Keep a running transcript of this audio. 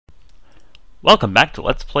Welcome back to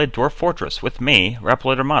Let's Play Dwarf Fortress with me,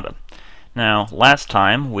 Reploid Armada. Now, last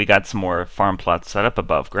time we got some more farm plots set up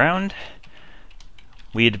above ground.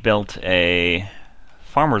 We'd built a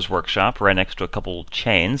farmer's workshop right next to a couple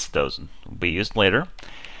chains. Those will be used later.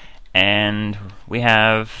 And we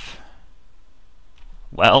have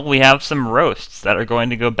some roasts that are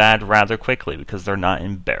going to go bad rather quickly because they're not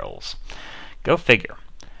in barrels. Go figure.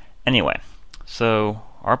 Anyway, so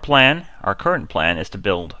our current plan is to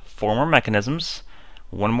build 4 more mechanisms,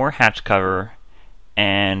 1 more hatch cover,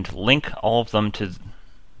 and link all of them to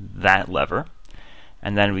that lever.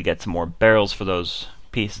 And then we get some more barrels for those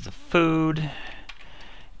pieces of food,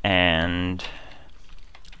 and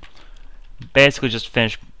basically just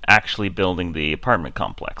finish actually building the apartment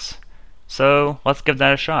complex. So let's give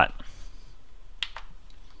that a shot.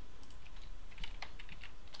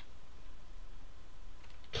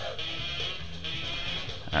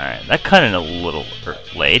 Alright, that cut in a little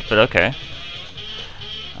late, but okay.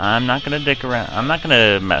 I'm not gonna dick around. I'm not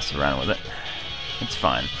gonna mess around with it. It's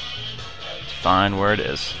fine. It's fine where it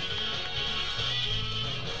is.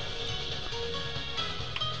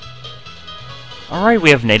 Alright,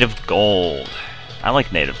 we have native gold. I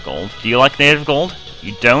like native gold. Do you like native gold?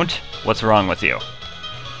 You don't? What's wrong with you?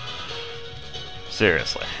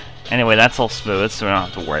 Seriously. Anyway, that's all smooth, so we don't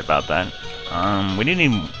have to worry about that. We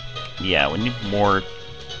need more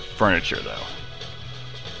furniture, though.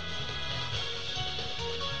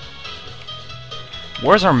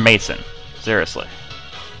 Where's our mason? Seriously.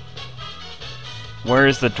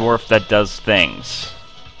 Where's the dwarf that does things?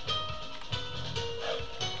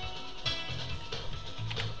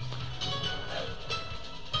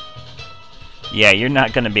 Yeah, you're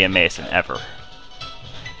not gonna be a mason, ever.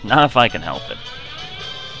 Not if I can help it.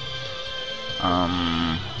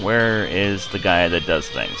 Where is the guy that does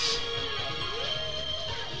things?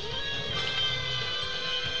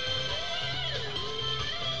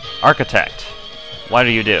 Architect, what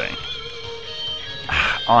are you doing?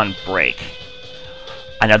 On break.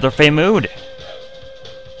 Another Fey mood.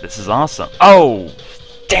 This is awesome. Oh,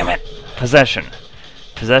 damn it! Possession.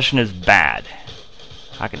 Possession is bad.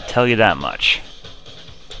 I can tell you that much.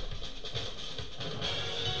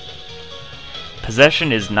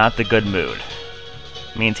 Possession is not the good mood.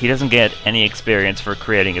 It means he doesn't get any experience for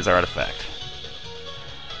creating his artifact.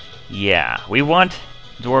 Yeah, we want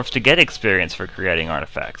dwarves to get experience for creating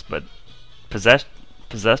artifacts, but possessed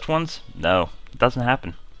ones? No, it doesn't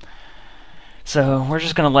happen. So we're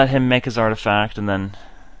just gonna let him make his artifact and then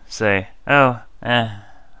say, oh, I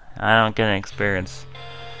don't get any experience.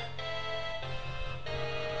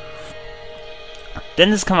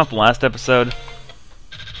 Didn't this come up last episode?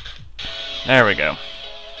 There we go.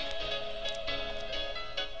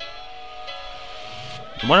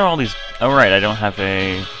 What are all these? Oh right, I don't have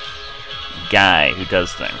a guy who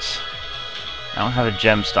does things. I don't have a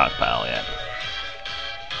gem stockpile yet.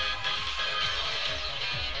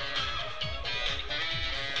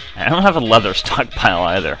 I don't have a leather stockpile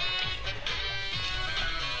either.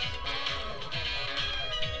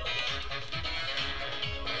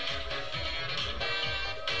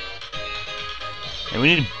 And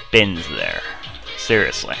we need bins there.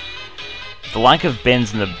 Seriously. The lack of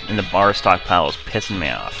bins in the bar stockpile is pissing me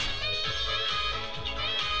off.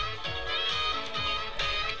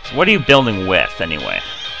 So what are you building with, anyway?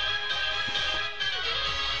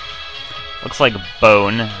 Looks like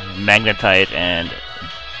bone, magnetite, and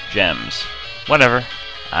gems. Whatever.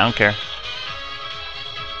 I don't care.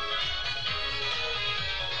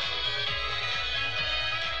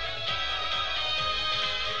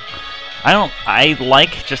 I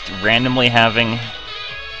like just randomly having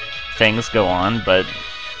things go on, but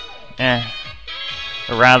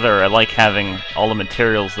rather I like having all the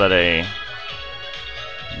materials that a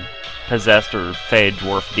possessed or fey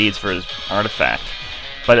dwarf needs for his artifact.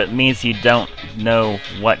 But it means you don't know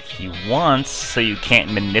what he wants, so you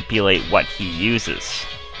can't manipulate what he uses.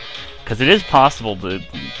 Because it is possible to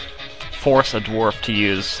force a dwarf to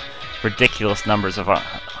use ridiculous numbers of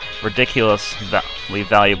ridiculously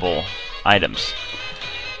valuable items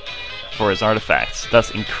for his artifacts,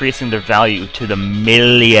 thus increasing their value to the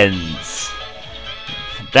millions.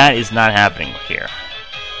 That is not happening here.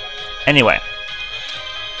 Anyway.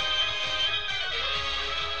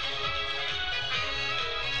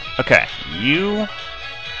 Okay, you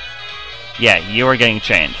are getting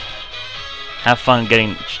chained. Have fun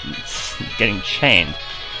getting chained.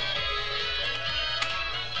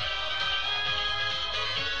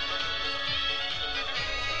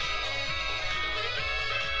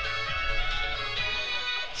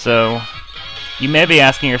 So, you may be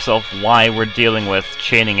asking yourself why we're dealing with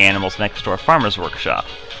chaining animals next to our farmer's workshop.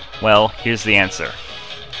 Well, here's the answer.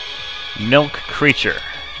 Milk creature.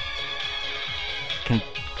 Can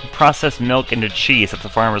process milk into cheese at the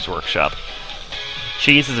farmer's workshop.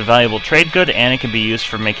 Cheese is a valuable trade good, and it can be used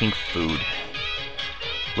for making food,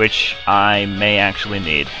 which I may actually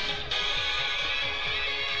need.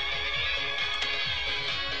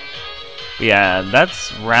 But yeah,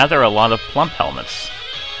 that's rather a lot of plump helmets.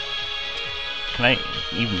 Can I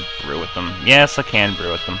even brew with them? Yes, I can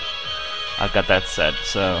brew with them. I've got that set,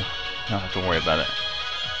 so I don't have to worry about it.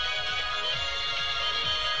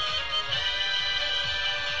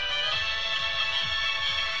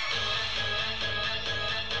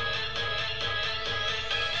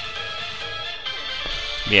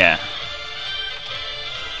 Yeah.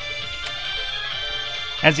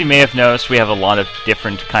 As you may have noticed, we have a lot of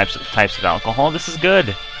different types of alcohol. This is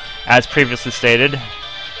good. As previously stated,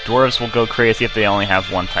 dwarves will go crazy if they only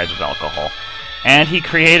have one type of alcohol. And he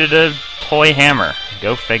created a toy hammer.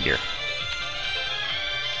 Go figure.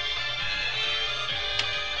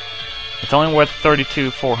 It's only worth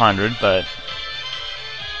 32,400, but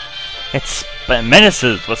it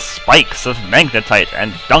menaces with spikes of magnetite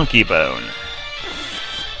and donkey bone.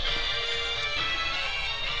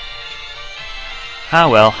 Ah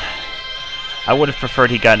well, I would have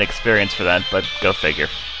preferred he got an experience for that, but go figure.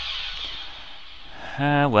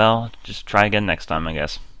 Well, just try again next time, I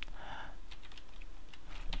guess.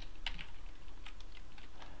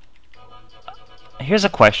 Here's a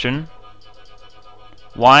question.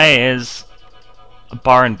 Why is a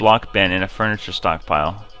bar and block bin in a furniture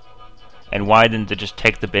stockpile? And why didn't they just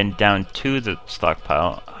take the bin down to the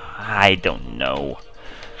stockpile? I don't know.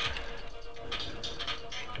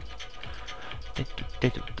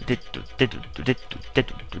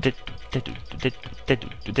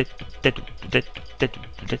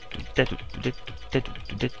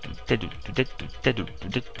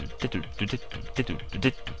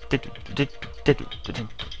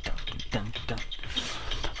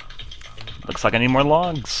 Looks like I need more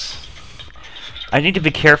logs. I need to be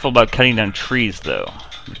careful about cutting down trees, though,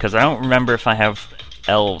 because I don't remember if I have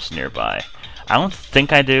elves nearby. I don't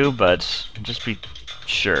think I do, but just be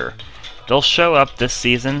sure. They'll show up this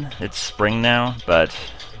season. It's spring now, but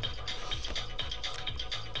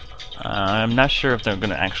I'm not sure if they're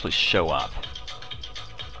going to actually show up.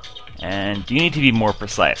 And you need to be more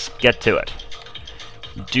precise. Get to it.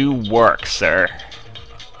 Do work, sir.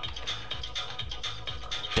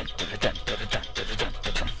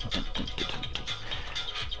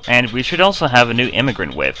 And we should also have a new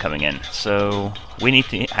immigrant wave coming in, so we need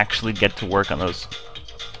to actually get to work on those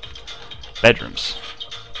bedrooms.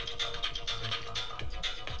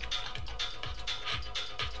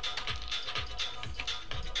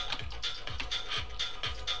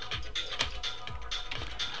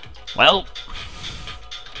 Well,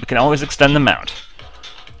 we can always extend them out.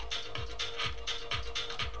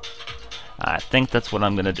 I think that's what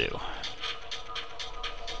I'm gonna do.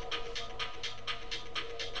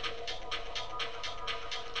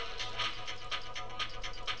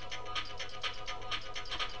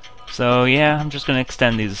 So yeah, I'm just gonna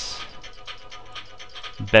extend these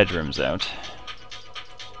bedrooms out.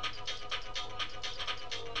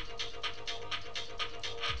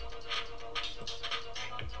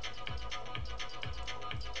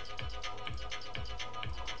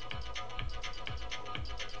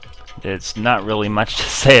 It's not really much to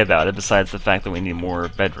say about it besides the fact that we need more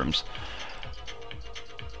bedrooms.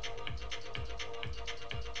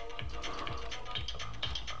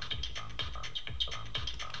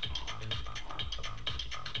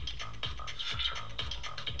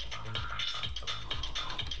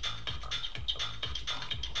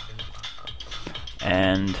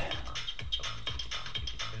 And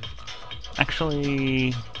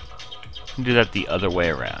actually do that the other way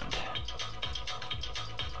around.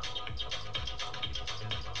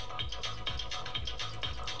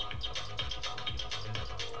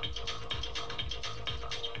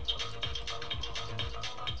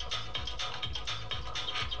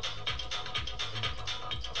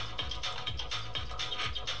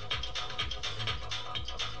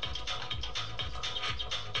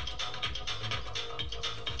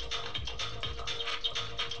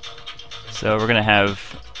 So we're gonna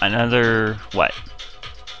have another, what,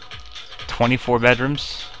 24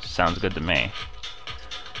 bedrooms? Sounds good to me.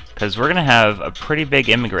 Because we're gonna have a pretty big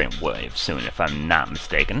immigrant wave soon, if I'm not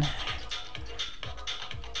mistaken.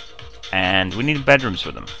 And we need bedrooms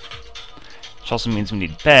for them. Which also means we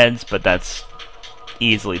need beds, but that's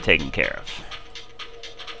easily taken care of.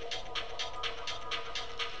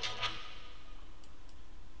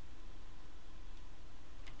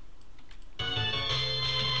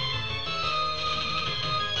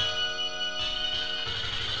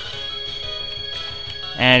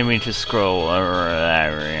 And we need to scroll.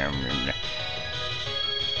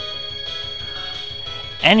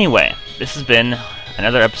 Anyway, this has been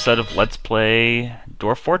another episode of Let's Play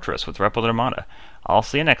Dwarf Fortress with Rebel Armada. I'll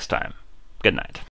see you next time. Good night.